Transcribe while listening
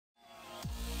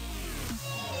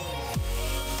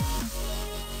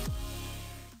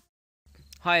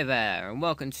Hi there, and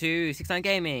welcome to 69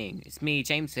 Gaming. It's me,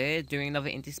 James here, doing another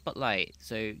Indie Spotlight.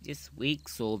 So this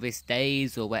week's or this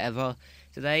day's or whatever,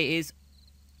 today is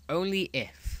Only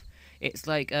If. It's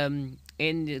like in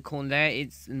the corner there,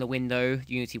 it's in the window,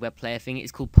 Unity web player thing.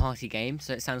 It's called Party Game,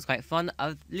 so it sounds quite fun.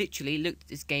 I've literally looked at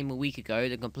this game a week ago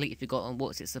and completely forgotten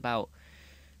what it's about.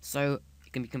 So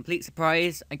it can be a complete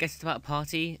surprise. I guess it's about a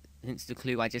party, hence the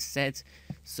clue I just said.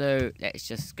 So let's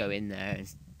just go in there and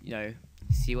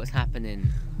see what's happening.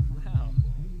 Wow.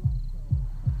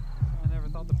 I never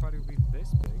thought the party would be this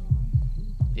big.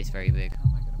 It's very big. How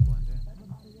am I gonna blend in?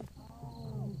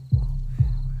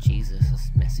 Jesus,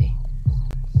 that's messy.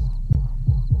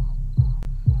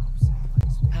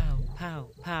 Pow, pow,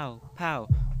 pow, pow.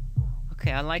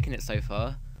 Okay, I'm liking it so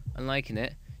far. I'm liking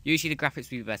it. Usually the graphics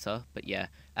would be better, but yeah.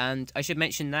 And I should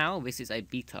mention now, this is a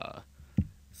beta.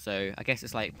 So, I guess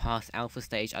it's like past alpha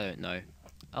stage, I don't know.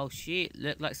 Oh shit,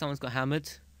 look like someone's got hammered.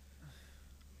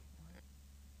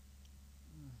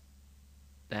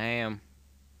 Damn.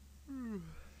 Where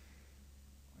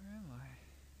am I?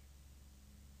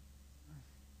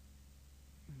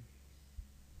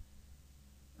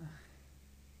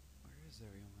 Where is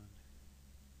everyone?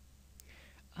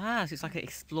 Ah, so it's like an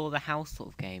explore the house sort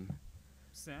of game.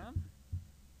 Sam?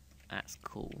 That's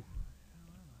cool.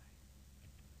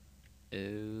 How am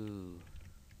Ooh.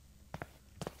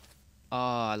 Oh,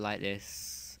 I like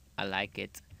this. I like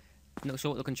it. Not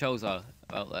sure what the controls are.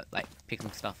 Well, like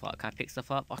picking stuff up. Can I pick stuff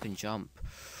up? I can jump.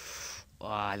 Oh,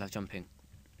 I love jumping.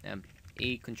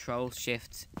 E control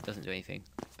shift doesn't do anything.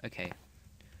 Okay.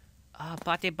 Ah,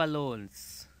 party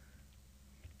balloons.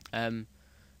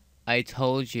 I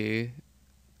told you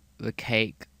the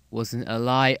cake wasn't a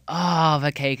lie. Ah,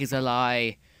 the cake is a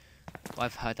lie.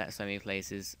 I've heard that so many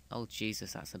places. Oh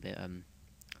Jesus, that's a bit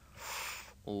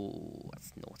oh,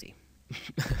 that's naughty.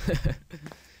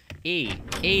 E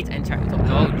to interact with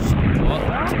dodge. What?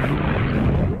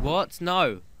 What?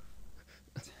 No.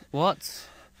 What?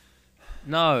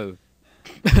 No.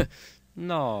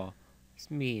 No. It's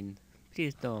mean.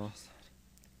 Please no.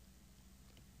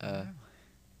 Oh,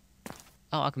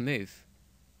 I can move.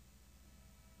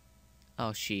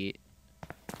 Oh shit.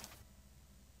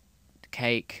 The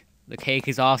cake. The cake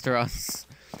is after us.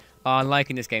 Oh, I'm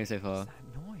liking this game so far. What's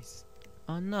that noise?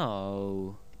 Oh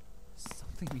no.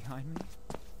 Something behind me?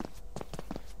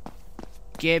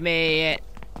 Give me it.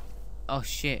 Oh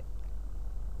shit.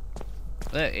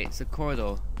 Look, it's a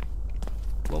corridor.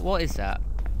 What is that?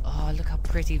 Oh, look how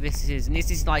pretty this is. And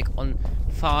this is like on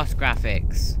fast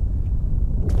graphics.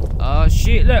 Oh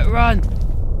shit, look, run!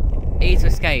 E to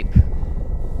escape.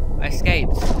 I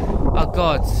escaped. Oh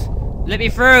god. Let me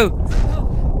through!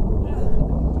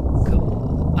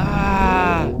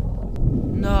 Ah!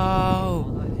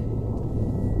 No!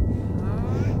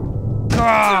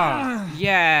 Ah!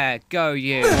 Yeah, go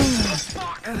you!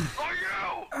 Fuck are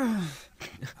you?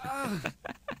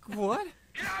 What?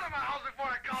 Get out of my house before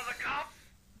I call the cops!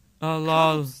 Oh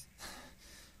lol.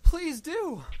 Please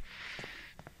do.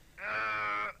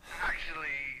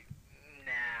 Actually,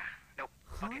 nah. Nope.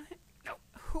 Fuck it. What? Nope.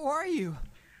 Who are you?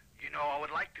 You know, I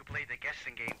would like to play the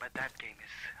guessing game, but that game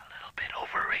is a little bit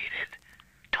overrated.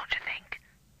 Don't you think?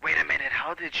 Wait a minute,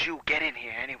 how did you get in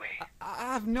here anyway?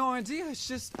 I have no idea. It's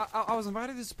just I was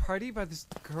invited to this party by this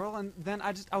girl, and then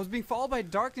I was being followed by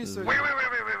darkness. Or... Wait.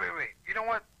 You know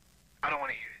what? I don't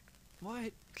want to hear it.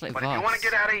 What? It's like But if you want to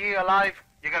get out of here alive,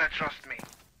 you gotta trust me.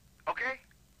 Okay?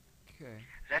 Okay.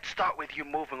 Let's start with you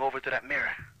moving over to that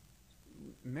mirror.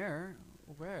 Mirror?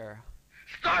 Where?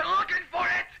 Start looking for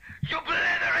it! You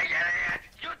blithering idiot!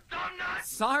 You dumb nut!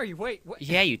 Sorry. Wait. What?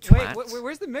 Yeah, you Wait. twat.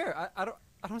 Where's the mirror? I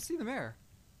don't see the mirror.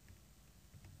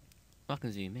 I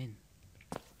can zoom in.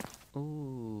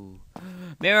 Ooh.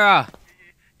 Mirror!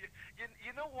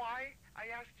 You know why I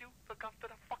asked you to come to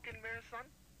the fucking mirror, son?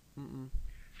 Mm-mm.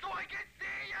 So I can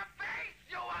see your face,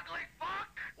 you ugly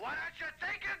fuck! Why don't you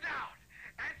take it down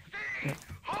and see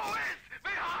who is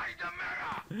behind the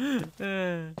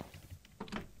mirror?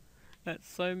 That's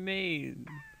so mean.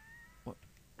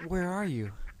 Where are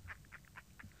you?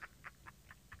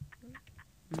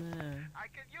 I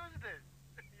can use this.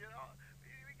 You know,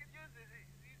 we can use this.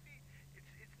 You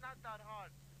see, it's not that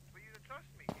hard for you to trust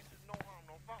me. It's no harm,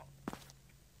 no foul.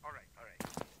 All right.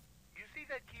 You see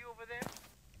that key over there?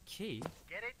 Key?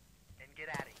 Get it and get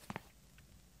out of here.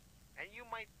 And you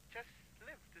might just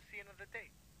live to see another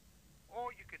day. Or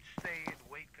you could stay and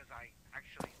wait because I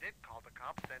actually did call the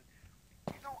cops and,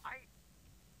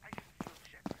 I just feel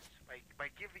generous by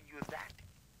giving you that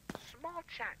small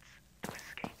chance to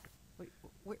escape.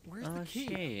 Wait, where's the Oh key?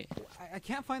 shit. I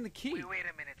can't find the key. Wait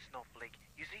a minute, Snowflake.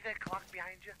 You see that clock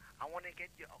behind you? I want to get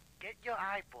your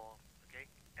eyeball, okay,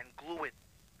 and glue it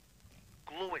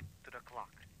glue it to the clock.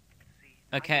 See,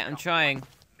 now Okay, you I'm got trying.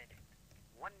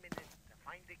 1 minute to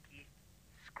find the key,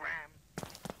 scram,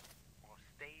 or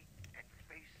stay and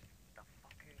face the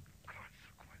fucking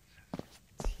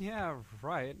consequences. Yeah,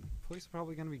 right. Police are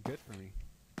probably gonna be good for me.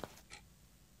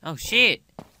 Oh shit.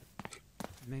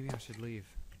 Maybe I should leave.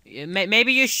 Yeah,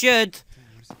 maybe you should. Damn,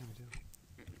 what's he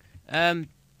gonna do?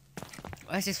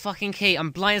 Where's this fucking key?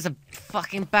 I'm blind as a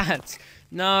fucking bat.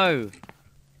 No.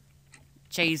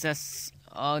 Jesus.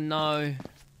 Oh no.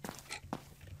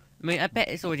 I mean, I bet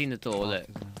it's already in the door. Look.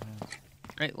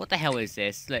 Right, what the hell is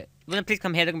this? Look, when the police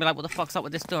come here, they're gonna be like, "What the fuck's up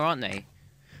with this door?" Aren't they?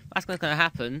 That's what's gonna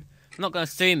happen. They're not gonna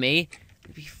sue me.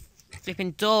 It'll be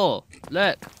flipping door.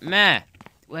 Look, meh.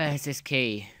 Where's this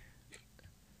key?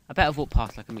 I bet I've walked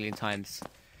past like a million times.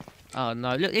 Oh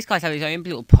no! Look, this guy's having his own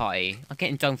little party. I'm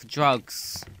getting drunk for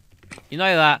drugs. You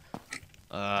know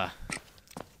that?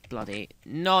 Bloody.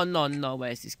 No, no, no.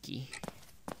 Where's this key?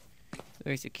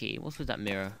 Where's the key? What's with that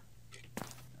mirror?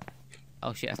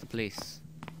 Oh shit, that's the police.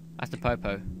 That's the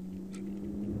popo.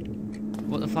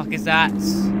 What the fuck is that?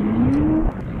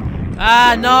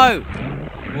 Ah, no!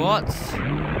 What?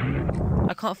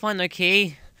 I can't find no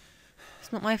key.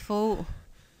 It's not my fault.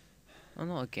 Oh,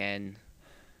 not again.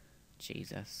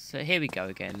 Jesus. So here we go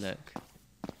again, look.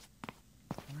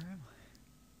 Where am I?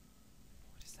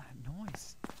 What is that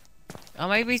noise? Oh,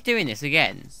 maybe he's doing this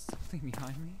again. Something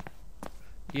behind me?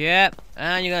 Yep,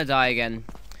 and you're gonna die again.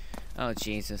 Oh,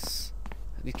 Jesus.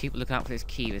 We keep looking out for this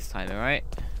key this time, alright?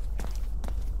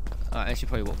 Alright, I should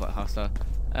probably walk back faster.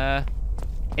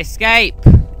 Escape!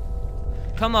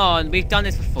 Come on, we've done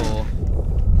this before.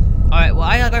 Alright, well,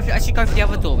 I should go for the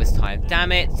other door this time.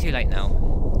 Damn it, too late now.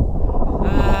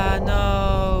 Ah,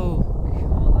 no!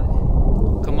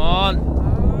 Come on!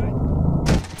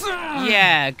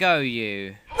 Yeah, go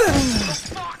you!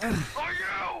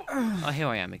 Oh, here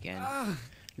I am again.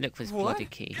 Look for this bloody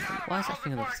key. Why is that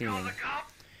thing on the ceiling?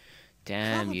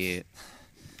 Damn you.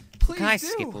 Please Can I do.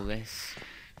 skip all this?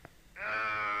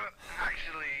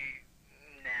 Actually,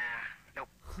 nah. Nope.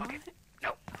 Okay.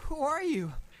 Nope. Who are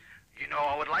you? You know,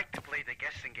 I would like to play the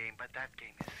guessing game, but that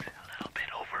game is a little bit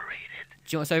overrated. Do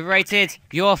you know what's overrated?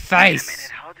 Your Wait a minute, face!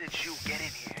 how did you get in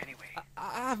here anyway?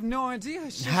 I have no idea.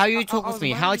 It's just, How you I talking was to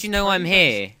me? invited How to do you this know I'm party by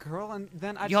this here? Girl, and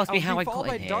then I You asked me was how being I got followed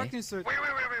by in here. darkness or... Wait.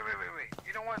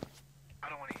 You know what? I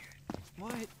don't want to hear it.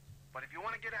 What? But if you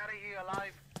want to get out of here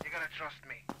alive, you gotta trust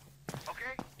me.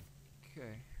 Okay?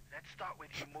 Okay. Let's start with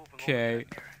you moving Okay. over to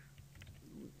that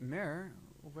mirror. Mirror?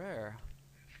 Where?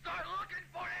 Start looking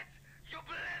for it! You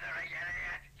blithering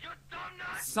idiot! You dumb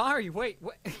nut! Sorry, wait,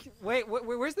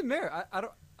 where's the mirror? I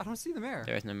don't see the mirror.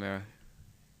 There is no mirror.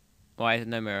 Why is there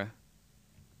no mirror?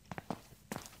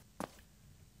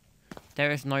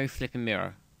 There is no flipping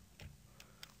mirror.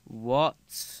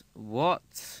 What?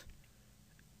 What?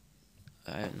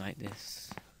 I don't like this.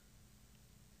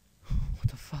 What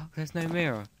the fuck? There's no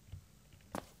mirror.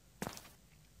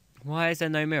 Why is there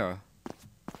no mirror?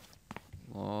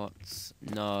 What?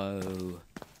 No.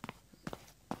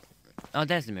 Oh,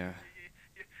 there's the mirror.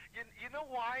 You know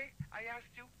why I asked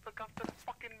you to come to the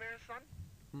fucking mirror, son?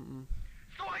 Mm-mm.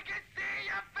 So I can see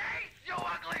your face, you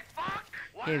ugly fuck!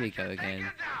 Why Here we don't go you take again. it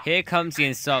down? Here comes the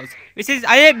insults. This is—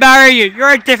 I didn't marry you! You're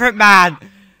a different man!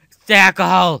 It's the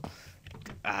alcohol!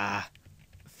 Ah.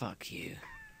 Fuck you.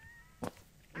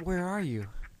 Where are you?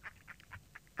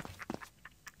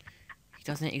 He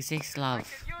doesn't exist, I love.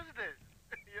 can use this.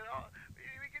 You know,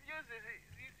 we can use this.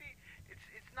 You see,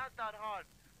 it's not that hard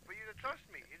for you to trust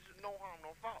me. It's no harm, no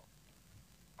foul.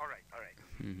 All right.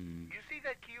 Hmm. You see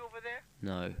that key over there?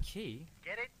 No. Key?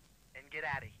 Get it and get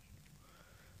out of here.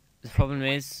 The problem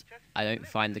is, Just I don't live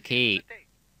find to the see key. another day.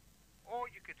 Or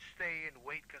you could stay and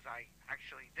wait, because I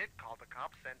actually did call the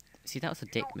cops, and See, that was a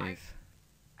You dick know, move.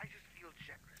 I just feel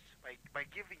generous by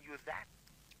giving you that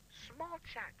small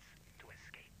chance to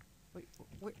escape.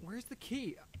 Wait, where's the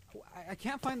key? I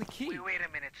can't find the key. Wait a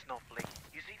minute, Snowflake.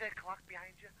 You see that clock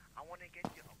behind you? I want to get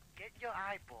your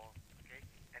eyeball, okay,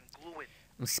 and glue it.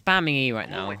 I'm spamming E right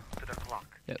glue now. it to the clock.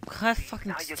 Look, can I See, fucking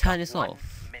now you turn got this 1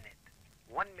 off? minute.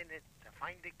 1 minute to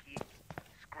find the key,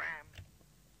 scram,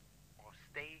 or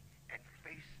stay and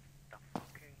face the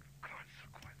fucking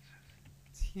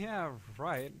consequences. Yeah,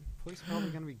 right. Police are probably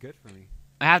gonna be good for me.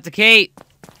 I have the key!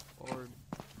 Or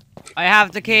I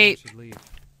have the maybe I key! should leave.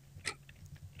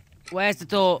 Where's the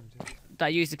door that I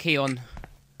used the key on?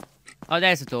 Oh,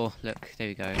 there's the door. Look, there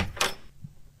we go.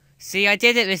 See, I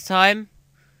did it this time.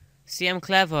 See, I'm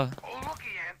clever. Oh, looky,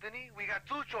 Anthony. We got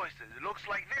two choices. It looks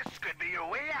like this could be your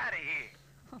way out of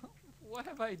here. What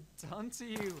have I done to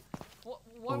you?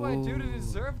 What do I do to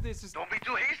deserve this? Don't be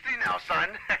too hasty now, son.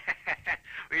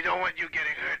 We don't want you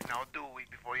getting hurt now, do we,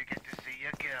 before you get to see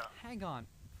a girl. Hang on.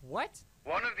 What?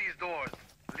 One of these doors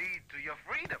lead to your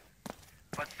freedom,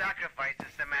 but sacrifices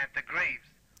Samantha Graves,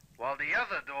 while the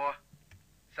other door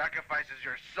sacrifices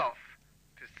yourself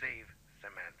to save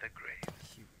Samantha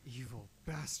Graves. You evil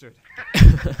bastard.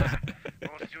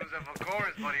 Most tunes have a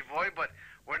chorus, buddy boy, but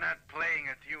we're not playing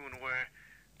a tune, we're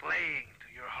playing to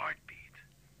your heartbeat.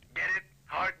 Get it?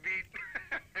 Heartbeat?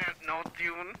 No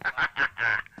tune?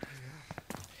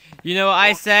 You know what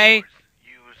I Both say? doors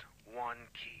use one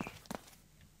key.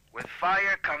 With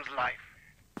fire comes life.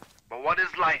 But what is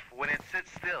life when it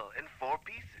sits still in 4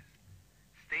 pieces?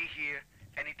 Stay here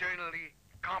and eternally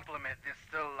complement this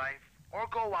still life, or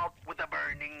go out with a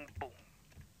burning boom.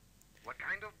 What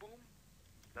kind of boom?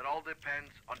 That all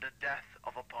depends on the death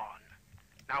of a pawn.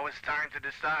 Now it's time to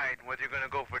decide whether you're gonna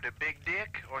go for the big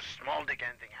dick or small dick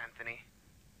ending, Anthony.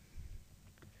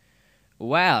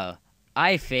 Well,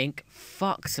 I think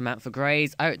fuck Samantha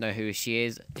Graves. I don't know who she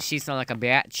is. She sounds like a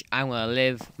bitch. I'm gonna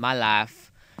live my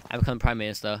life and become Prime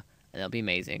Minister, and it'll be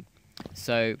amazing.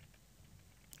 So,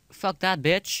 fuck that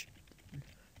bitch.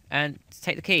 And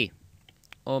take the key.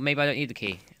 Or maybe I don't need the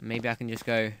key. Maybe I can just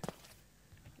go.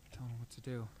 Don't know what to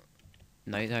do.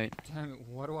 No, you don't. Damn it,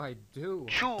 what do I do?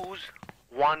 Choose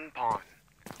one pawn.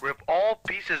 Rip all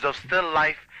pieces of still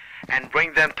life and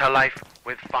bring them to life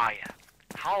with fire.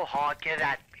 How hard can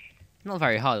that be? Not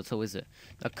very hard at all, is it?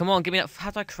 Now, come on, give me that.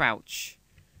 How do I crouch?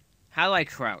 How do I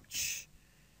crouch?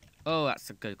 Oh, that's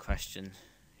a good question.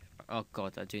 Oh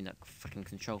god, I'm doing that fucking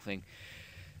control thing.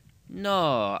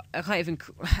 No, I can't even.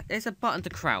 There's a button to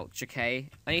crouch, okay?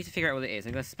 I need to figure out what it is.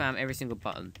 I'm gonna spam every single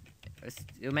button.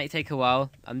 It may take a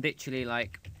while. I'm literally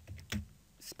like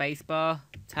spacebar,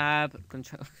 tab,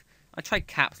 control. I tried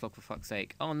caps lock for fuck's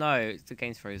sake. Oh no, the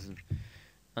game's frozen.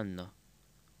 Oh no.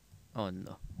 Oh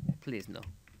no. Please no.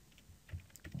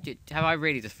 Have I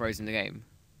really just frozen the game?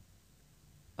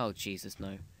 Oh Jesus,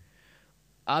 no.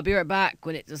 I'll be right back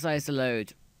when it decides to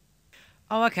load.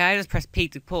 Oh, okay, I just press P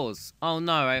to pause. Oh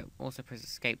no, I also press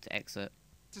escape to exit.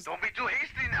 Don't be too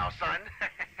hasty now, son.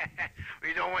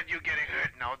 We don't want you getting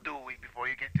hurt now, do we, before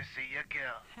you get to see your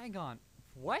girl. Hang on.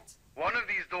 What? One of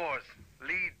these doors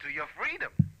lead to your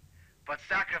freedom, but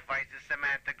sacrifices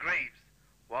Samantha Graves,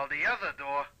 while the other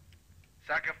door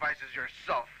sacrifices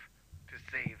yourself to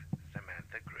save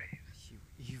Samantha Graves. You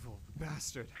evil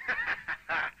bastard.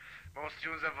 Most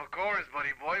tunes have a chorus,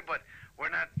 buddy boy, but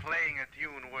we're not playing a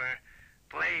tune, we're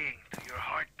playing to your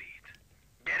heartbeat.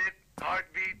 Get it?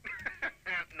 Heartbeat?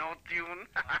 No tune?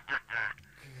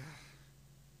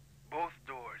 Both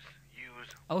doors use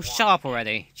Oh, one shut up key.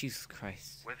 already. Jesus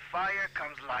Christ. With fire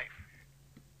comes life.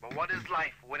 But what is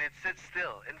life when it sits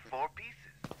still in 4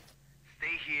 pieces?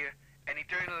 Stay here and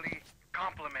eternally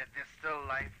complement this still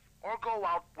life, or go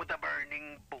out with a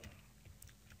burning boom.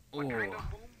 What kind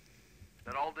of boom?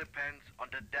 That all depends on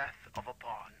the death of a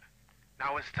pawn.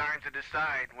 Now it's time to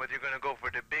decide whether you're gonna go for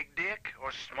the big dick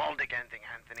or small dick ending,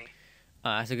 Anthony.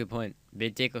 That's a good point.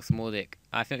 Big dick or small dick?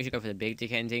 I think we should go for the big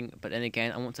dick ending, but then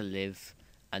again, I want to live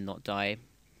and not die.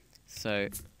 So,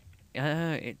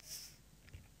 it's...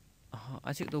 Oh,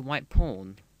 I took the white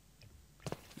pawn.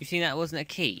 You seen that wasn't a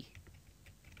key?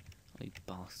 Oh, you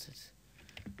bastard.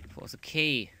 I thought it was a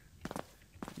key.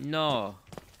 No.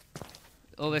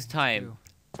 All this time.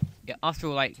 Yeah, after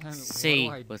all, like, Damn it, C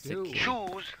what do I was the do? key.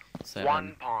 Choose So,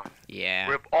 one pawn. yeah.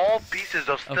 Rip all pieces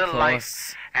of Of still life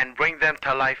course. and bring them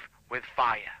to life with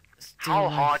fire. Still How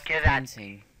life hard can that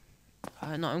painting.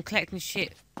 No, I'm collecting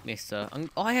shit, mister.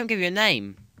 Oh, I haven't given you a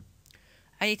name.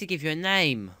 I need to give you a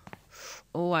name.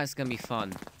 Oh, that's gonna be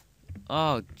fun.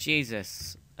 Oh,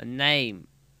 Jesus. A name.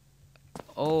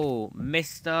 Oh,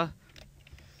 Mr.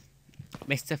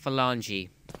 Phalange.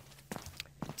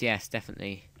 Yes,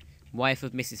 definitely. Wife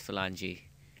of Mrs. Phalange.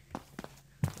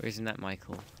 Or isn't that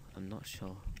Michael? I'm not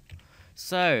sure.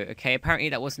 So, okay, apparently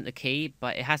that wasn't the key,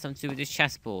 but it has something to do with this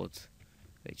chessboard.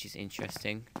 Which is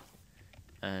interesting.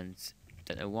 And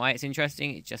don't know why it's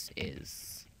interesting, it just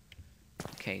is.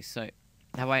 Okay, so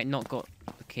have I not got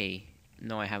the key?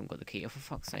 No, I haven't got the key. Oh, for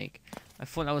fuck's sake. I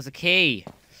thought that was the key.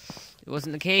 It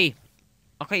wasn't the key.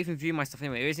 I can't even view my stuff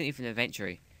anyway. It isn't even an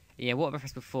inventory. Yeah, what have I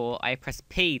pressed before? I pressed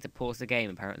P to pause the game,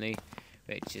 apparently.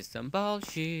 Which is some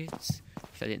bullshit.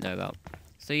 Which I didn't know about.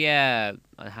 So yeah,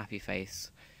 a happy face.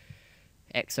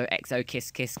 XO, kiss,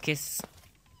 kiss, kiss.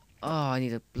 Oh, I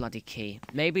need a bloody key.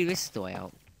 Maybe this is the way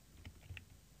out.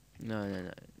 No.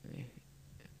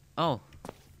 Oh.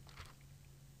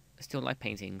 I still like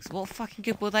paintings. What fucking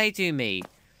good will they do me?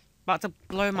 About to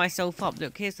blow myself up.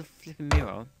 Look, here's the flipping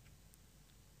mirror.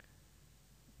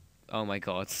 Oh my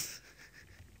god.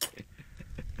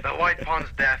 The white pawn's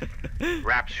death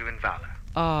wraps you in valor.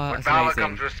 Oh, With that's valor amazing.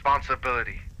 comes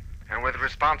responsibility. And with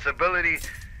responsibility,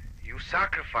 you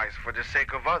sacrifice for the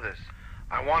sake of others.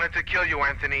 I wanted to kill you,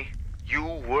 Anthony. You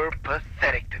were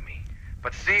pathetic to me.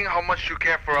 But seeing how much you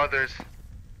care for others,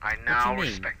 I now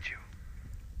respect you.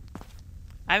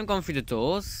 I haven't gone through the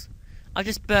doors. I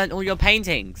just burnt all your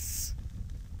paintings.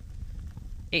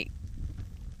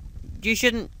 You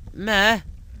shouldn't... Meh.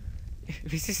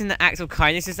 This isn't an act of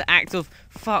kindness, it's an act of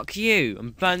fuck you.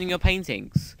 I'm burning your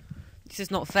paintings. This is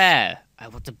not fair. I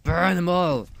want to burn them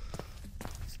all.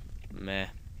 Meh.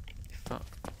 Fuck.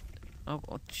 Oh,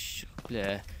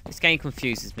 bleh. This game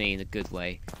confuses me in a good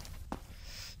way.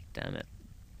 Damn it.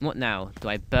 What now? Do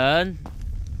I burn?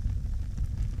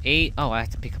 Eat? Oh, I have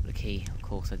to pick up the key. Of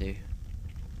course I do.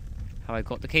 How I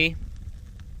got the key?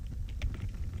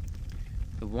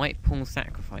 The white pawn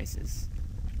sacrifices.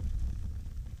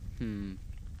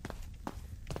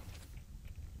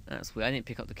 That's weird. I didn't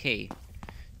pick up the key.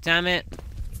 Damn it.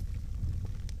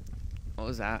 What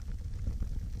was that?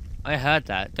 I heard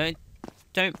that. Don't.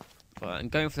 Well, I'm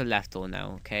going for the left door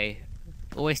now, okay?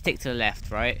 Always stick to the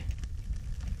left, right?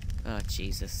 Oh,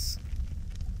 Jesus.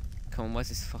 Come on, where's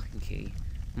this fucking key?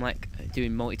 I'm like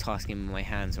doing multitasking with my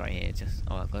hands right here. Just,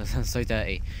 oh god, that sounds so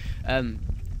dirty.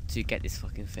 To get this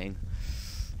fucking thing.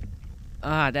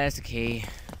 Ah, there's the key.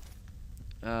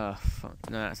 Oh, fuck.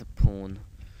 No, that's a pawn.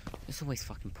 It's always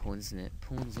fucking pawn, isn't it?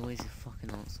 Pawn's always a fucking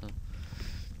answer.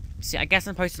 See, I guess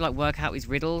I'm supposed to like work out these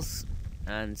riddles,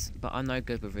 but I'm no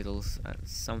good with riddles.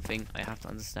 That's something I have to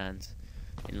understand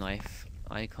in life.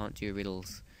 I can't do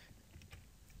riddles.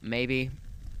 Maybe.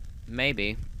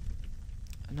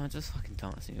 No, I'm just fucking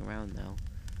dancing around now.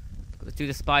 Let's do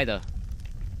the spider.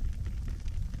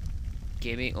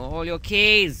 Give me all your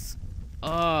keys!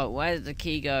 Oh, where did the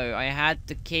key go? I had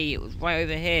the key. It was right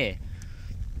over here.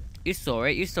 You saw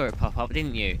it pop up,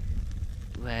 didn't you?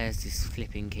 Where's this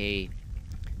flipping key?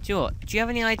 Do you know what? Do you have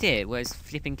any idea where this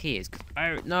flipping key is? I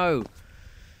don't know.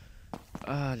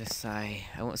 Oh, let's say.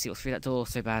 I want to see what's through that door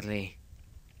so badly.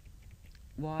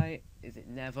 Why is it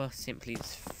never simply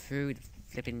through the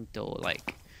flipping door?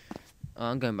 Like, oh,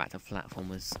 I'm going back to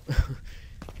platformers.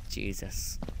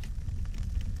 Jesus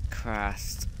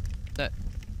Christ. Look,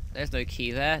 there's no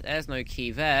key there. There's no key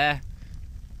there.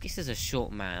 This is a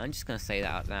short man. I'm just gonna say that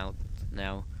out loud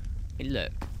now. I mean,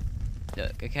 look,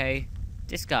 okay.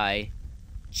 This guy,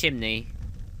 chimney.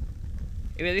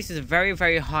 I mean, this is a very,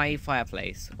 very high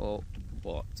fireplace, or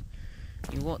what?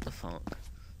 I mean, what the fuck?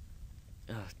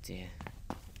 Oh dear.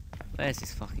 Where's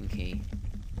this fucking key?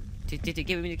 Did it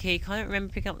give me the key? Can't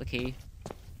remember picking up the key.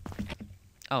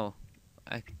 Oh,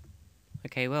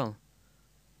 okay. Well,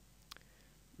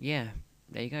 yeah.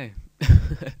 There you go.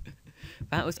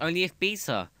 That was only if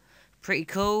beta. Pretty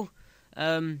cool.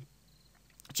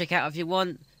 Check out if you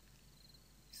want.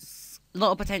 A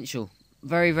lot of potential.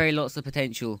 Very, very lots of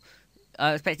potential.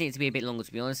 Expecting it to be a bit longer,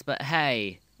 to be honest, but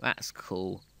hey, that's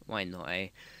cool. Why not, eh?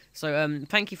 So,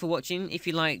 thank you for watching. If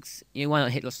you liked, why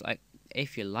not hit like?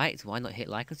 If you liked, why not hit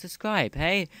like and subscribe?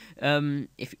 Hey,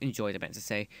 if you enjoyed, I meant to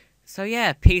say. So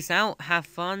yeah, peace out. Have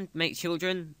fun. Make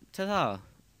children. Ta-ta.